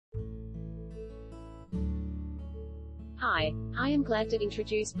Hi, I am glad to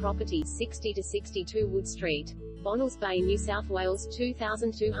introduce property 60 to 62 Wood Street, Bonnells Bay, New South Wales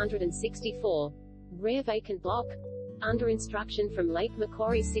 2264. Rare vacant block. Under instruction from Lake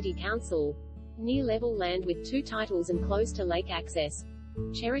Macquarie City Council. Near level land with 2 titles and close to lake access.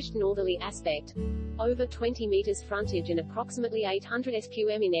 Cherished northerly aspect. Over 20 meters frontage and approximately 800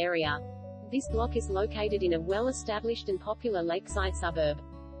 SQM in area. This block is located in a well-established and popular lakeside suburb.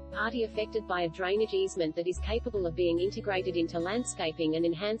 Party affected by a drainage easement that is capable of being integrated into landscaping and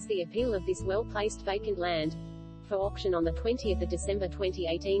enhance the appeal of this well-placed vacant land. For auction on the 20th of December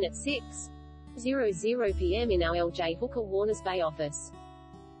 2018 at 6:00 p.m. in our LJ Hooker Warners Bay office.